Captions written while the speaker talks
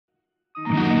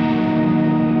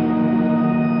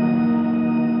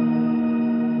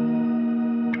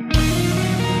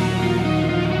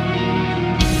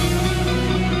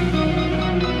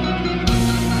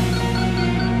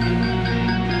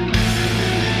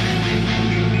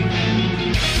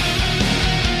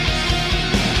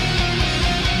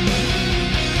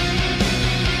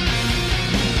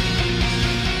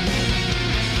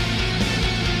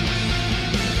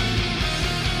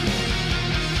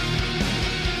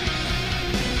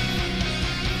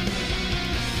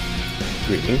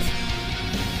Greetings.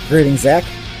 Greetings, Zach.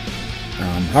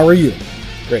 How are you?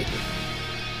 Great.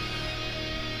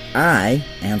 I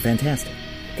am fantastic.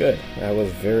 Good. I was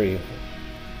very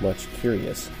much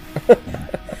curious.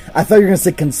 I thought you were going to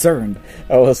say concerned.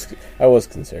 I was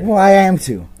concerned. Well, I am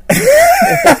too.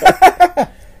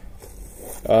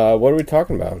 What are we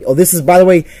talking about? Oh, this is, by the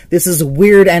way, this is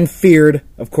Weird and Feared.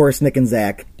 Of course, Nick and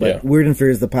Zach. But Yeah. Weird and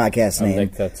Feared is the podcast I'm name.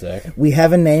 Nick, that's Zach. We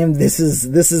have a name. This is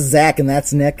Zach and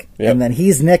that's Nick. Yep. And then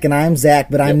he's Nick and I'm Zach,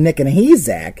 but I'm Yep. Nick and he's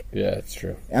Zach. Yeah, it's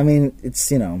true. I mean,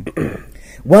 it's,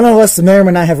 one of us may or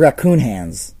may not have raccoon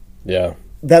hands. Yeah.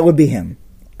 That would be him.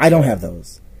 I don't have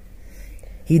those.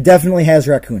 He definitely has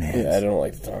raccoon hands. Yeah, I don't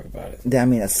like to talk about it. I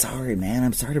mean, sorry, man.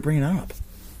 I'm sorry to bring it up.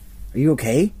 Are you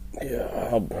okay? Yeah,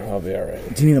 I'll be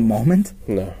alright. Do you need a moment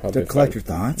No, I'll to be collect fine. your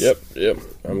thoughts? Yep,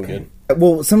 I'm good.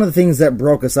 Well, some of the things that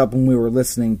broke us up when we were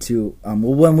listening to,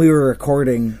 when we were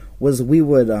recording, was we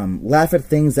would laugh at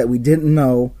things that we didn't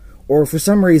know, or for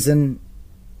some reason,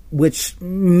 which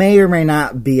may or may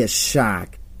not be a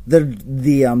shock.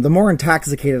 The more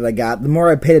intoxicated I got, the more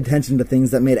I paid attention to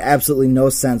things that made absolutely no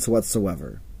sense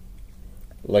whatsoever.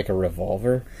 Like a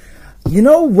revolver? You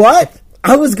know what?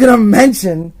 I was going to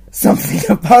mention something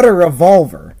about a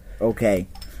revolver. Okay.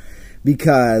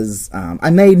 Because I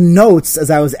made notes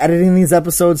as I was editing these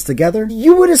episodes together.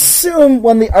 You would assume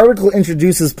when the article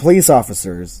introduces police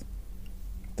officers,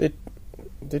 They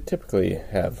typically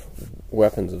have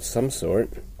weapons of some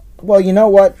sort. well, you know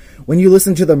what? When you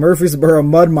listen to the Murfreesboro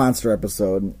Mud Monster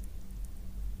episode,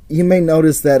 you may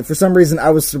notice that for some reason I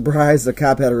was surprised the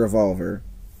cop had a revolver.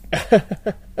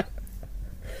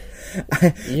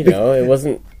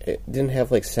 It didn't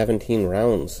have like 17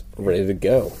 rounds ready to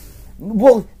go.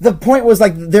 Well, the point was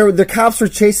like the cops were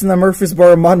chasing the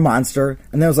Murfreesboro Mud Monster,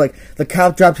 and then it was like the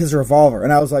cop dropped his revolver,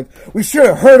 and I was like, we should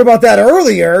have heard about that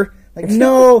earlier. Like,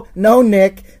 no,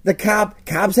 Nick,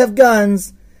 cops have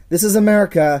guns. This is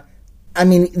America. I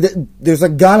mean, there's a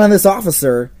gun on this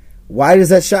officer. Why does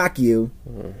that shock you?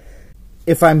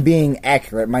 If I'm being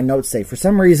accurate, my notes say, for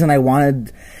some reason I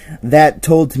wanted that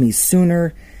told to me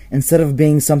sooner instead of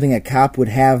being something a cop would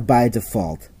have by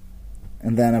default.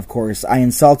 And then, of course, I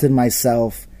insulted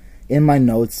myself in my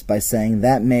notes by saying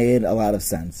that made a lot of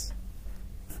sense.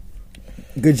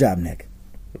 Good job, Nick.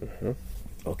 Mm-hmm.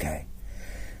 Okay.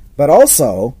 But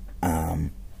also,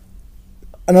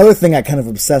 another thing I kind of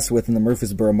obsessed with in the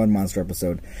Murfreesboro Mud Monster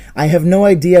episode, I have no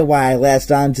idea why I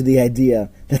latched on to the idea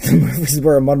that the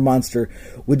Murfreesboro Mud Monster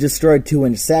would destroy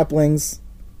 2-inch saplings.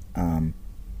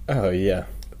 Oh, yeah.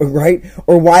 Right?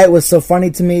 Or why it was so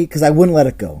funny to me, because I wouldn't let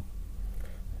it go.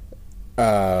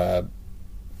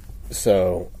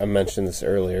 So, I mentioned this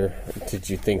earlier. Did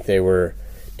you think they were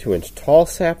 2-inch tall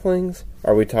saplings?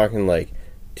 Are we talking like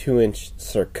 2-inch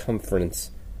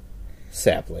circumference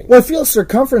saplings? Well, I feel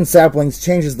circumference saplings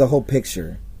changes the whole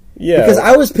picture. Yeah. Because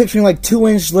I was picturing like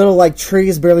 2-inch little like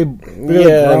trees barely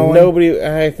growing.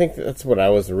 I think that's what I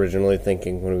was originally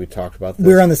thinking when we talked about this.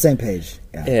 We were on the same page.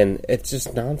 Yeah. And it's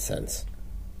just nonsense.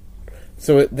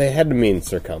 So they had to mean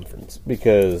circumference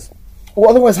because... Well,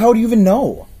 otherwise, how do you even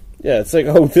know? Yeah, it's like,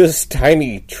 oh, this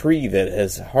tiny tree that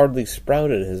has hardly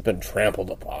sprouted has been trampled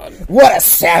upon. What a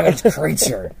savage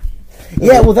creature!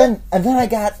 Yeah, well then, and then I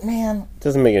got, man...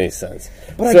 Doesn't make any sense.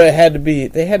 But so they had to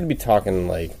be talking,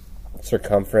 like,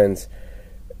 circumference,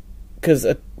 because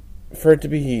for it to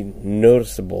be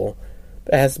noticeable,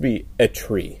 it has to be a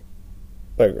tree.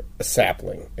 Like, a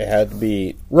sapling. It had to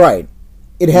be... Right.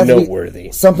 It had noteworthy. to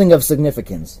be something of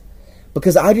significance.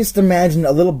 Because I just imagine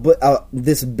a little bit,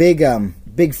 this big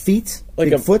feet, like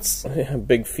big foots.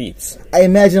 Big feet. I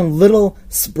imagine little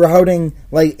sprouting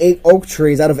like 8 oak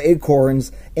trees out of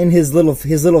acorns in his little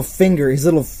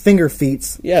finger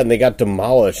feet. Yeah, and they got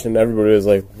demolished, and everybody was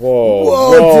like, "Whoa,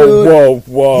 Whoa, dude.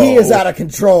 whoa!" He is out of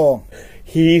control.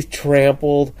 He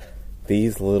trampled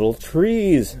these little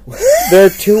trees. They're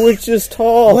 2 inches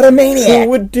tall. What a maniac!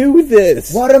 Who would do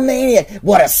this? What a maniac!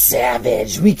 What a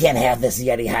savage! We can't have this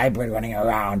Yeti hybrid running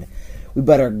around. We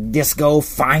better just go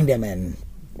find him and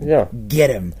get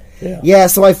him. Yeah,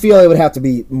 so I feel it would have to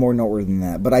be more noteworthy than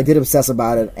that. But I did obsess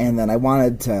about it, and then I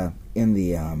wanted to, in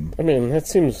the... I mean, that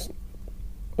seems...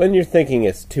 When you're thinking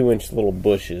it's 2-inch little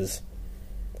bushes,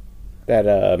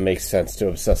 that makes sense to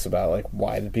obsess about. Like,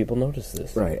 why did people notice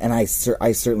this? Right, and I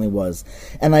certainly was.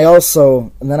 And then I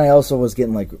also was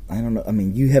getting like, I don't know, I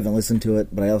mean, you haven't listened to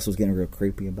it, but I also was getting real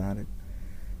creepy about it.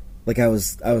 Like, I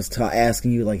was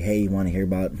asking you, like, hey, you want to hear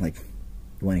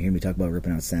me talk about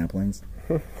ripping out saplings?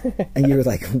 And you were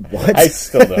like, what? I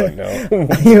still don't know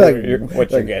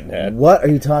what you're getting at. What are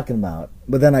you talking about?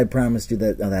 But then I promised you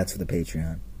that that's for the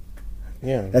Patreon.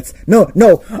 Yeah. That's no.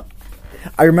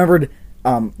 I remembered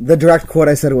The direct quote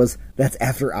I said was, "That's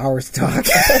after hours talk."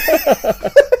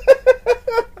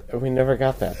 We never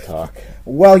got that talk.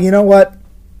 Well, you know what?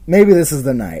 Maybe this is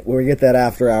the night where we get that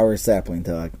after hours sapling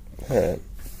talk. All right.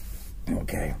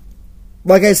 Okay.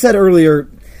 Like I said earlier,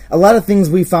 a lot of things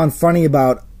we found funny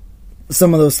about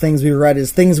some of those things we read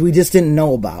is things we just didn't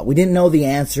know about. We didn't know the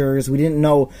answers. We didn't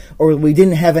know, or we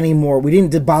didn't have any more. We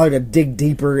didn't bother to dig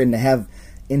deeper and to have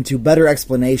into better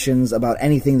explanations about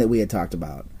anything that we had talked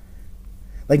about.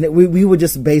 Like, we would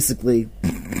just basically,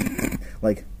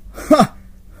 like,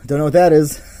 don't know what that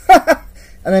is.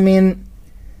 And I mean,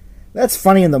 that's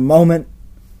funny in the moment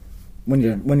when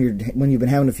you've been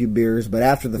having a few beers, but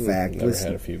after the fact, Never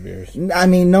had a few beers. I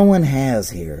mean, no one has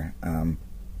here.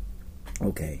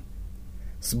 Okay,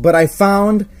 but I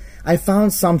found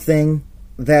something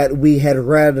that we had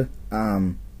read.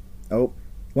 Want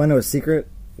to know a secret?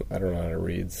 I don't know how to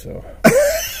read, so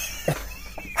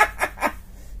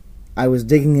I was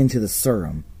digging into the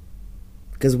Surim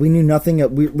because we knew nothing.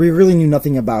 We really knew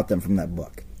nothing about them from that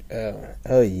book.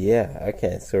 Oh yeah.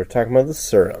 Okay, so we're talking about the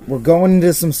Surim. We're going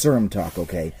into some Surim talk.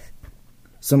 Okay,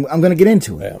 so I'm going to get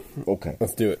into it. Yeah. Okay,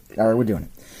 Let's do it. all right, we're doing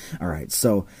it. All right,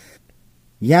 so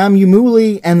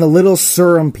Yamumuli and the Little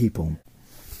Surim people.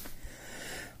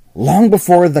 Long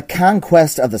before the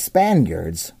conquest of the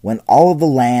Spaniards, when all of the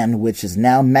land which is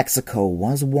now Mexico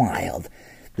was wild,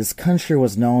 this country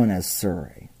was known as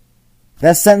Surrey.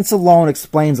 That sentence alone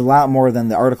explains a lot more than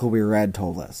the article we read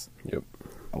told us. Yep.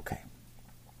 Okay.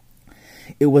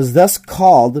 It was thus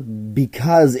called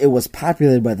because it was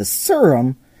populated by the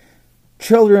Surim,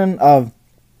 children of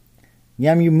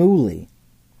Yamumuli.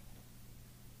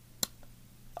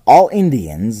 All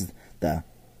Indians, the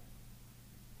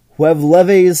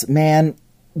Huevleves, man,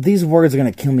 these words are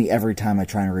going to kill me every time I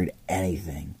try to read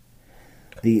anything.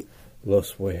 The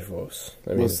Los huevos.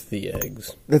 That means the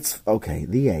eggs. That's okay,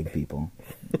 the egg people.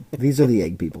 These are the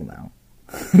egg people now.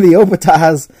 The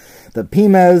Opatas, the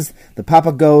Pimas, the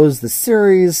Papagos, the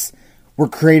Siris were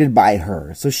created by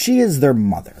her. So she is their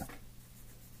mother.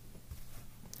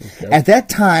 Okay. At that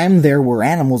time, there were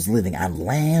animals living on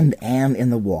land and in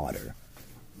the water.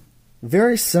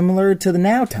 Very similar to the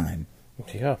now time.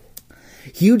 Yeah.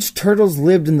 Huge turtles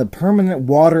lived in the permanent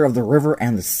water of the river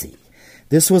and the sea.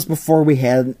 This was before we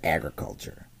had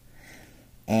agriculture.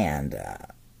 And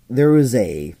there was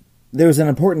an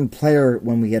important player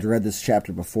when we had read this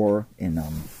chapter before in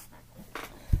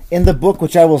the book,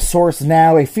 which I will source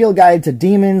now, A Field Guide to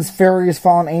Demons, Fairies,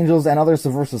 Fallen Angels, and Other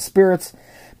Subversive Spirits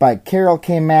by Carol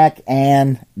K. Mack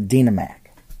and Dina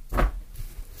Mack.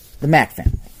 The Mack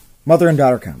family. Mother and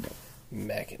daughter combo.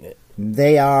 Macking it.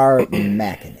 They are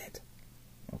macking it.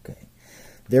 Okay.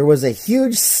 There was a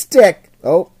huge stick.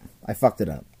 Oh, I fucked it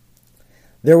up.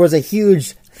 There was a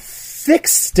huge, thick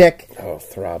stick. Oh,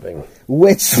 throbbing.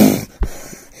 Which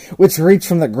reached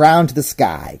from the ground to the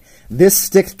sky. This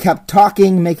stick kept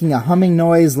talking, making a humming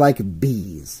noise like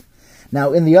bees.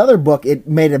 Now, in the other book, it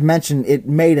made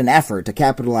an effort to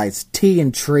capitalize T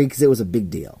and tree because it was a big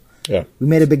deal. Yeah. We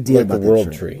made a big deal like about the that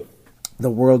world tree. tree.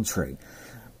 The world tree.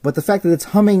 But the fact that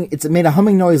it's made a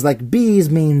humming noise like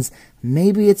bees means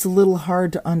maybe it's a little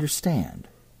hard to understand.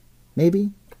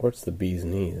 Maybe? Or it's the bee's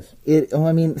knees. Even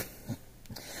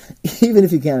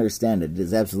if you can't understand it, it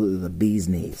is absolutely the bee's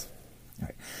knees. All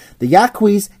right. The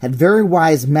Yaquis had very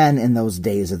wise men in those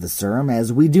days of the Surim,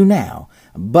 as we do now,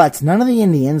 but none of the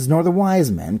Indians nor the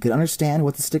wise men could understand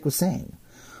what the stick was saying.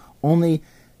 Only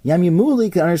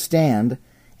Yamumuli could understand,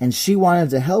 and she wanted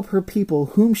to help her people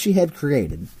whom she had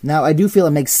created. Now, I do feel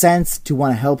it makes sense to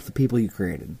want to help the people you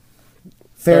created.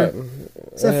 Fair?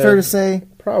 Is that fair to say?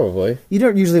 Probably. You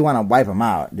don't usually want to wipe them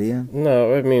out, do you?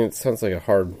 No, I mean, it sounds like a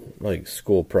hard,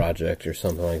 school project or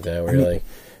something like that, where you're like,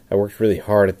 I worked really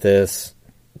hard at this.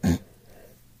 I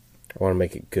want to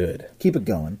make it good. Keep it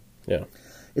going. Yeah.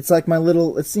 It's like my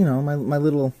little, my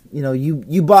little,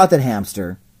 you bought that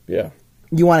hamster. Yeah.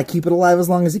 You want to keep it alive as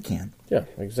long as you can. Yeah,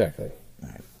 exactly.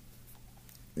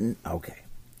 Okay.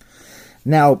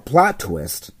 Now, plot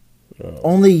twist.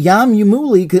 Only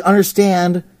Yamumuli could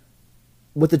understand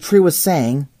what the tree was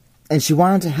saying, and she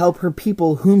wanted to help her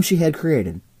people whom she had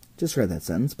created. Just read that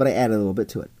sentence, but I added a little bit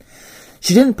to it.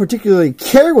 She didn't particularly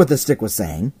care what the stick was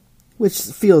saying, which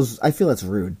I feel that's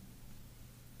rude.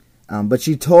 But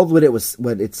she told what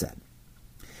it said.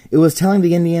 It was telling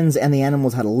the Indians and the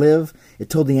animals how to live. It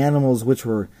told the animals which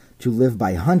were to live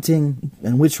by hunting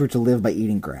and which were to live by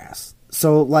eating grass.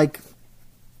 So, like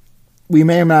we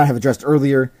may or may not have addressed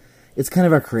earlier, it's kind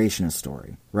of a creationist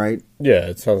story, right? Yeah,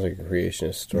 it sounds like a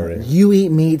creationist story. You eat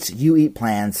meat, you eat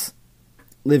plants,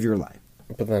 live your life.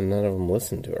 But then none of them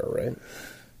listen to her, right?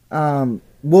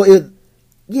 Well,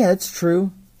 it's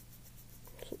true.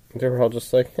 They were all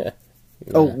just like, nah.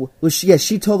 Oh, well,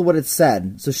 she told what it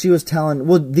said. So she was telling...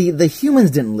 Well, the humans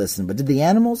didn't listen, but did the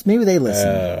animals? Maybe they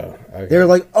listened. Okay. They were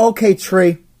like, okay,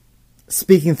 tree,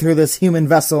 speaking through this human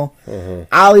vessel,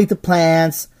 I'll eat the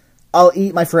plants, I'll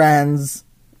eat my friends,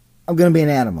 I'm going to be an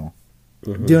animal,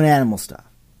 doing animal stuff.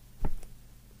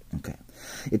 Okay.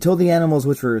 It told the animals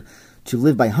which were to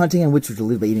live by hunting and which were to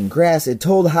live by eating grass. It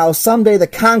told how someday the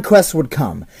conquest would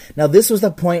come. Now, this was the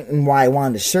point in why I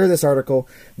wanted to share this article,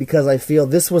 because I feel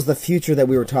this was the future that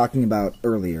we were talking about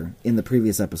earlier in the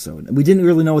previous episode. And we didn't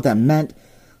really know what that meant.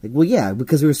 Like, well, yeah,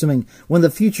 because we were assuming when the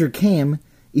future came,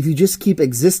 if you just keep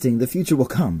existing, the future will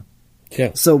come.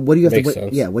 Yeah. So what do you have Makes to wait?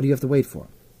 sense. Yeah, what do you have to wait for?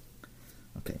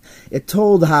 Okay. It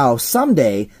told how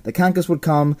someday the conquest would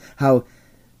come, how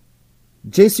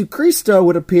Jesu Christo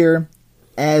would appear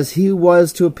as he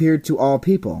was to appear to all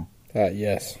people.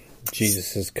 Yes.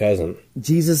 Jesus' cousin.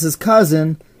 Jesus'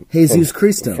 cousin, Jesus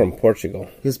Christo. From Portugal.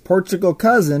 His Portugal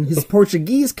cousin, his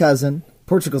Portuguese cousin.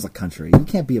 Portugal's a country. You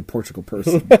can't be a Portugal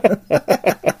person.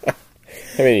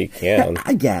 I mean, you can.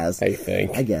 I guess. I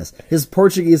think. I guess. His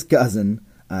Portuguese cousin,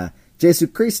 Jesus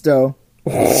Christo.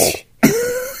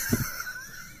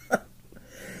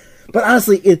 But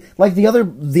honestly, like the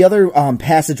other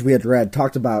passage we had read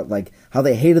talked about like how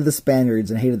they hated the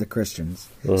Spaniards and hated the Christians.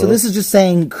 So this is just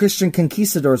saying Christian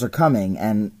conquistadors are coming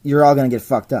and you're all going to get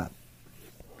fucked up.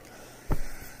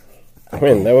 I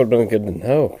mean, that would have been good to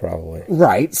know, probably.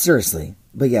 Right, seriously.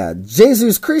 But yeah,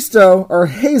 Jesus Christo, or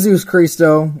Jesus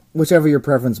Christo, whichever your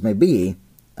preference may be,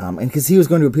 and because he was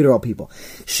going to appear to all people.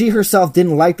 She herself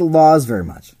didn't like the laws very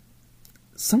much.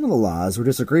 Some of the laws were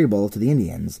disagreeable to the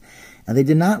Indians, and they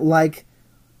did not like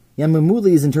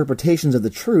Yamumuli's interpretations of the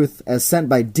truth as sent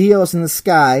by Dios in the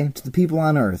sky to the people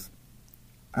on earth.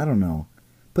 I don't know.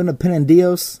 Putting a pin in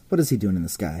Dios? What is he doing in the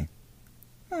sky?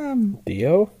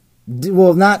 Dio?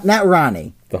 Well, not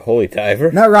Ronnie. The holy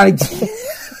diver? Not Ronnie.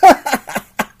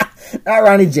 Not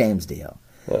Ronnie James Dio.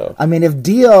 Oh. I mean, if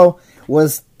Dio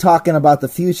was talking about the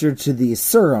future to the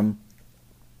Surim,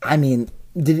 I mean,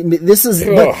 this is.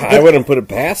 I wouldn't put it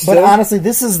past him. But honestly,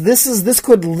 this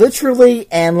could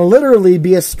literally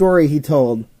be a story he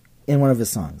told in one of his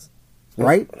songs,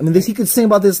 right? I mean, he could sing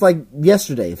about this like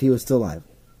yesterday if he was still alive.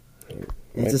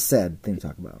 It's a sad thing to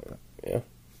talk about. But.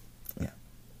 Yeah.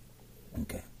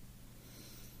 Okay.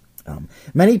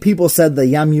 Many people said the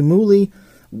Yamumuli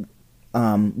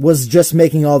was just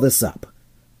making all this up.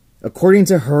 According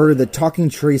to her, the talking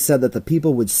tree said that the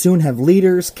people would soon have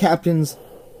leaders, captains,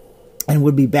 and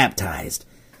would be baptized.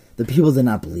 The people did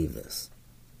not believe this.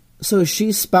 So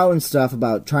she's spouting stuff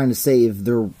about trying to save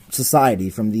their society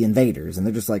from the invaders, and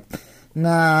they're just like,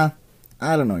 nah,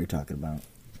 I don't know what you're talking about.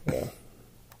 Yeah.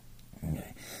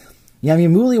 Okay.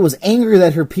 Yamumuli was angry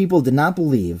that her people did not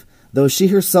believe, though she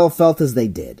herself felt as they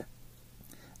did.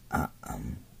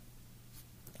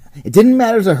 It didn't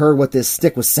matter to her what this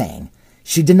stick was saying.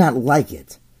 She did not like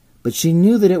it, but she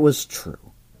knew that it was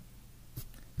true.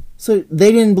 So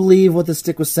they didn't believe what the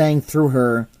stick was saying through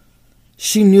her.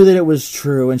 She knew that it was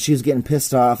true, and she was getting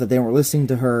pissed off that they weren't listening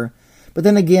to her. But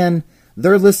then again,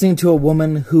 they're listening to a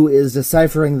woman who is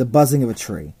deciphering the buzzing of a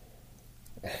tree.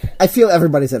 I feel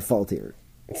everybody's at fault here.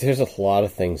 There's a lot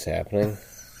of things happening.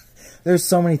 There's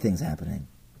so many things happening.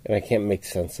 And I can't make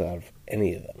sense out of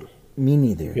any of them. Me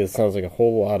neither. Because it sounds like a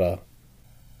whole lot of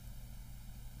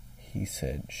he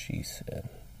said, she said.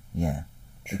 Yeah.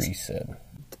 Tree said.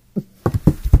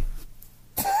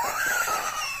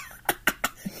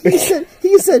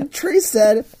 He said, tree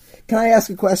said. Can I ask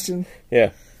a question?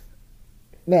 Yeah.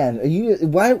 Man,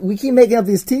 why we keep making up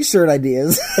these t-shirt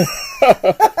ideas?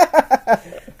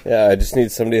 Yeah, I just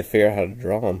need somebody to figure out how to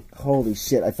draw them. Holy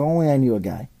shit, if only I knew a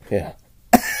guy. Yeah.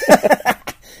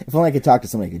 If only I could talk to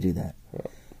somebody who could do that.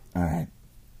 All right.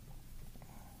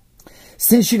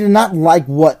 Since she did not like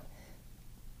what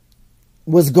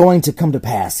was going to come to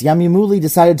pass, Yamumuli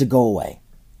decided to go away.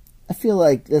 I feel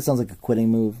like that sounds like a quitting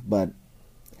move, but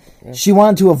she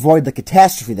wanted to avoid the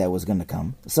catastrophe that was going to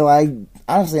come. So I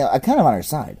kind of on her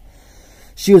side.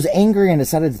 She was angry and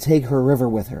decided to take her river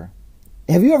with her.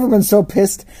 Have you ever been so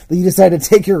pissed that you decided to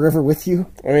take your river with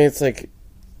you? I mean, it's like,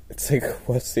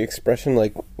 what's the expression?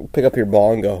 Like, pick up your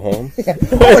ball and go home? Yeah.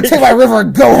 I'm going to take my river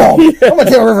and go home. I'm going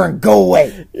to take my river and go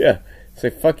away. Yeah. Say,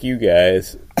 fuck you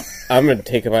guys. I'm going to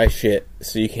take my shit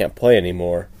so you can't play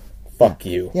anymore. Fuck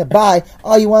you. Yeah, bye.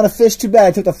 Oh, you want to fish? Too bad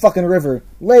I took the fucking river.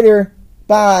 Later.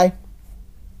 Bye.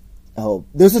 Oh,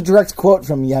 there's a direct quote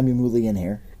from Yamumuli in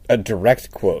here. A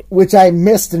direct quote. Which I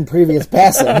missed in previous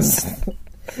passings.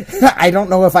 I don't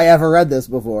know if I ever read this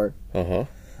before. Uh-huh.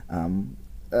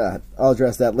 I'll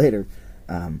address that later.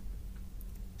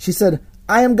 She said,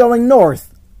 I am going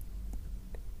north.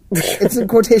 It's in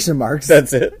quotation marks.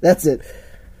 That's it? That's it.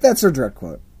 That's her direct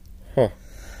quote. Huh.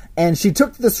 And she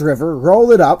took this river,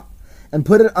 rolled it up, and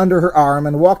put it under her arm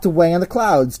and walked away in the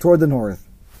clouds toward the north.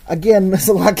 Again, Miss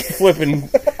Alaka Flipping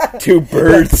two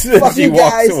birds as Fuck she you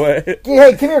walks guys. away.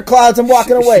 Hey, come here, clouds. I'm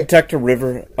walking away. She tucked a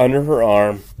river under her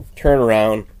arm, turn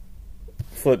around,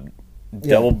 flip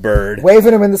double bird.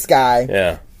 Waving him in the sky.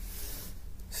 Yeah.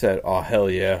 Said, oh, hell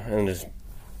yeah. And just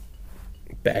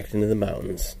backed into the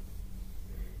mountains.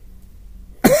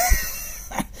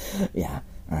 Yeah,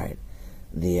 all right.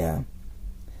 The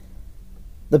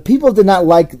people did not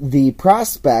like the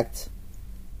prospect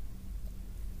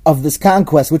of this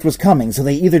conquest which was coming, so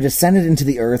they either descended into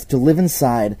the earth to live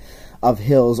inside of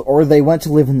hills, or they went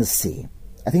to live in the sea.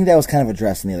 I think that was kind of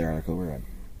addressed in the other article we read.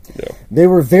 Yeah. They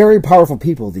were very powerful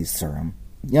people, these Surim.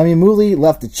 Yamimuli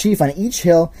left a chief on each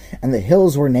hill, and the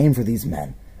hills were named for these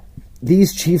men.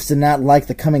 These chiefs did not like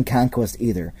the coming conquest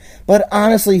either. But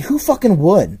honestly, who fucking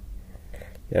would?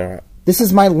 Yeah. This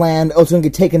is my land. Oh, it's going to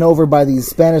get taken over by these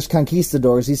Spanish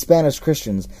conquistadors, these Spanish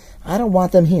Christians. I don't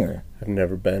want them here. I've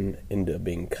never been into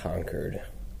being conquered.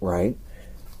 Right.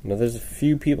 Now, there's a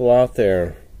few people out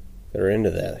there that are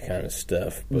into that kind of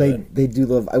stuff. But They do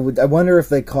love... I wonder if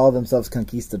they call themselves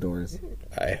conquistadors.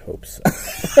 I hope so.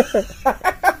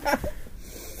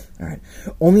 All right.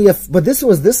 But this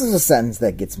is a sentence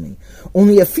that gets me.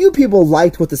 Only a few people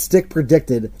liked what the stick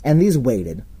predicted, and these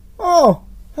waited. Oh,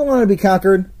 I want to be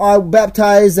conquered. Oh,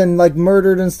 baptized and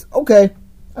murdered and okay,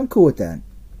 I'm cool with that.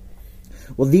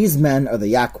 Well, these men are the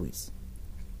Yaquis.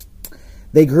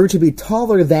 They grew to be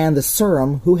taller than the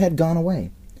Surim who had gone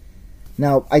away.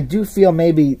 Now, I do feel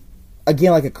maybe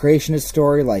again like a creationist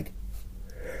story,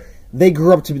 they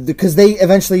grew up to be, because the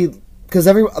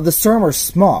Surim are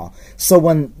small. So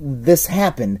when this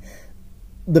happened,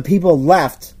 the people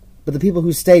left. But the people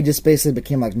who stayed just basically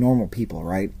became like normal people,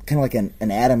 right? Kind of like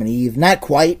an Adam and Eve. Not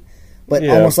quite, but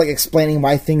almost like explaining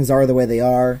why things are the way they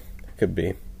are. Could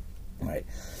be. Right.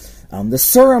 The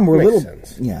Surim were Makes little...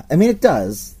 sense. Yeah, I mean, it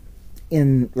does,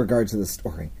 in regard to the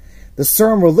story. The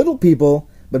Surim were little people,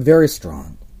 but very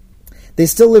strong. They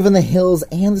still live in the hills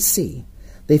and the sea.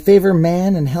 They favor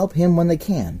man and help him when they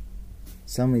can.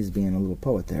 Somebody's being a little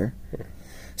poet there.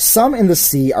 Some in the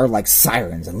sea are like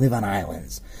sirens and live on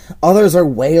islands. Others are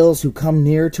whales who come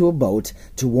near to a boat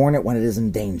to warn it when it is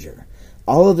in danger.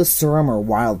 All of the Surim are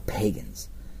wild pagans.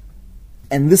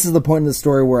 And this is the point in the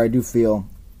story where I do feel...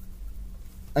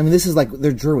 I mean, this is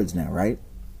they're druids now, right?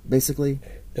 Basically?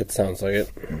 It sounds like it.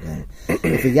 Okay.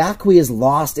 If the Yaqui is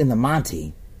lost in the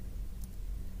Monte,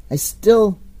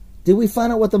 did we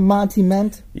find out what the Monte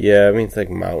meant? Yeah, I mean, it's like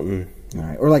mountain. All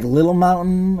right. Or Little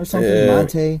Mountain or something? Yeah.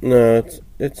 Monte? No,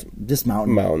 it's just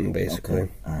mountain. Mountain, basically.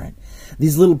 Okay. All right.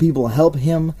 These little people help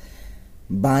him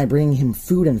by bringing him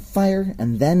food and fire,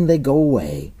 and then they go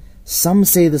away. Some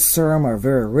say the Surim are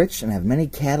very rich and have many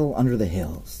cattle under the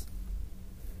hills.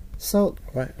 So...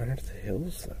 Why under the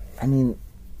hills, though? I mean...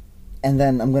 And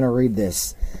then I'm going to read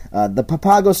this. The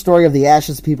Papago story of the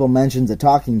Ashes people mentions a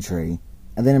talking tree.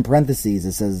 And then in parentheses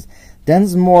it says,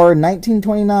 Densmore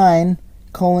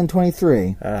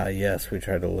 1929:23. Ah, yes, we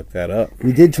tried to look that up.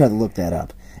 We did try to look that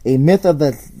up. A myth of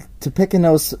the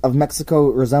Tepicanos of Mexico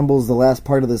resembles the last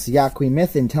part of this Yaqui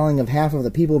myth in telling of half of the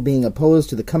people being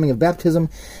opposed to the coming of baptism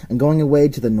and going away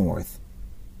to the north.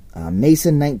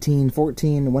 Mason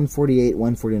 1914, 148,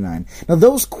 149. Now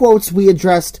those quotes we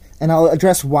addressed, and I'll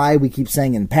address why we keep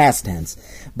saying in past tense.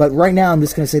 But right now I'm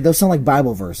just going to say those sound like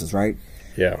Bible verses, right?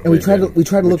 Yeah, and we tried to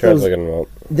look those. Looking them up.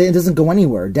 It doesn't go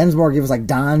anywhere. Densmore gives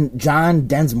John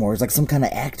Densmore is like some kind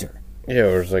of actor. Yeah,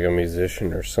 or it's like a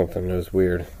musician or something. It was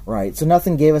weird. Right. So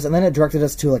nothing gave us, and then it directed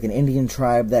us to an Indian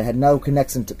tribe that had no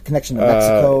connection to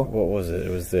Mexico. What was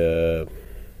it?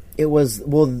 It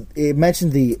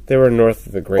mentioned They were north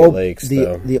of the Great Lakes,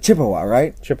 though. The Chippewa,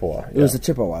 right? Chippewa. It was the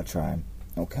Chippewa tribe.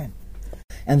 Okay.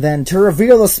 And then to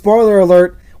reveal the spoiler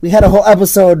alert, we had a whole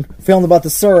episode filmed about the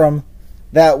Surim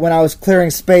that when I was clearing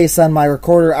space on my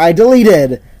recorder, I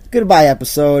deleted. Goodbye,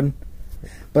 episode.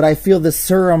 But I feel the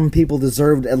Surim people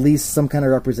deserved at least some kind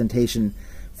of representation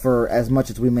for as much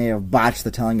as we may have botched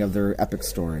the telling of their epic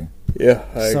story. Yeah,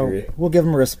 I agree. We'll give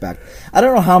them respect. I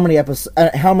don't know how many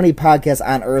podcasts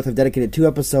on Earth have dedicated 2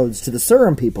 episodes to the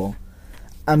Surim people.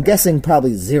 I'm guessing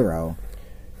probably 0.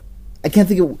 I can't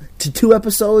think of 2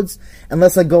 episodes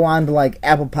unless I go on to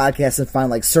Apple Podcasts and find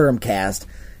Surimcast.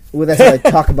 Well, that's what I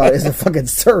talk about is the fucking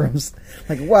Surims.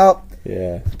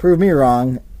 Yeah. Prove me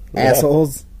wrong,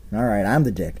 assholes. All right, I'm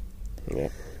the dick. Yeah.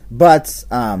 But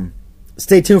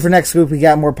stay tuned for next week. We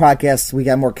got more podcasts. We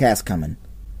got more casts coming.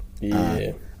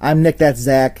 Yeah. I'm Nick. That's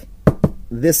Zach.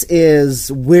 This is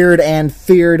Weird and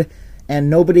Feared, and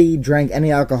nobody drank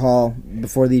any alcohol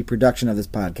before the production of this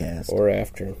podcast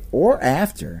or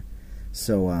after.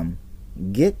 So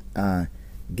get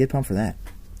pumped for that.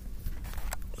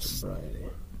 Sobriety.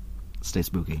 Stay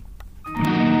spooky.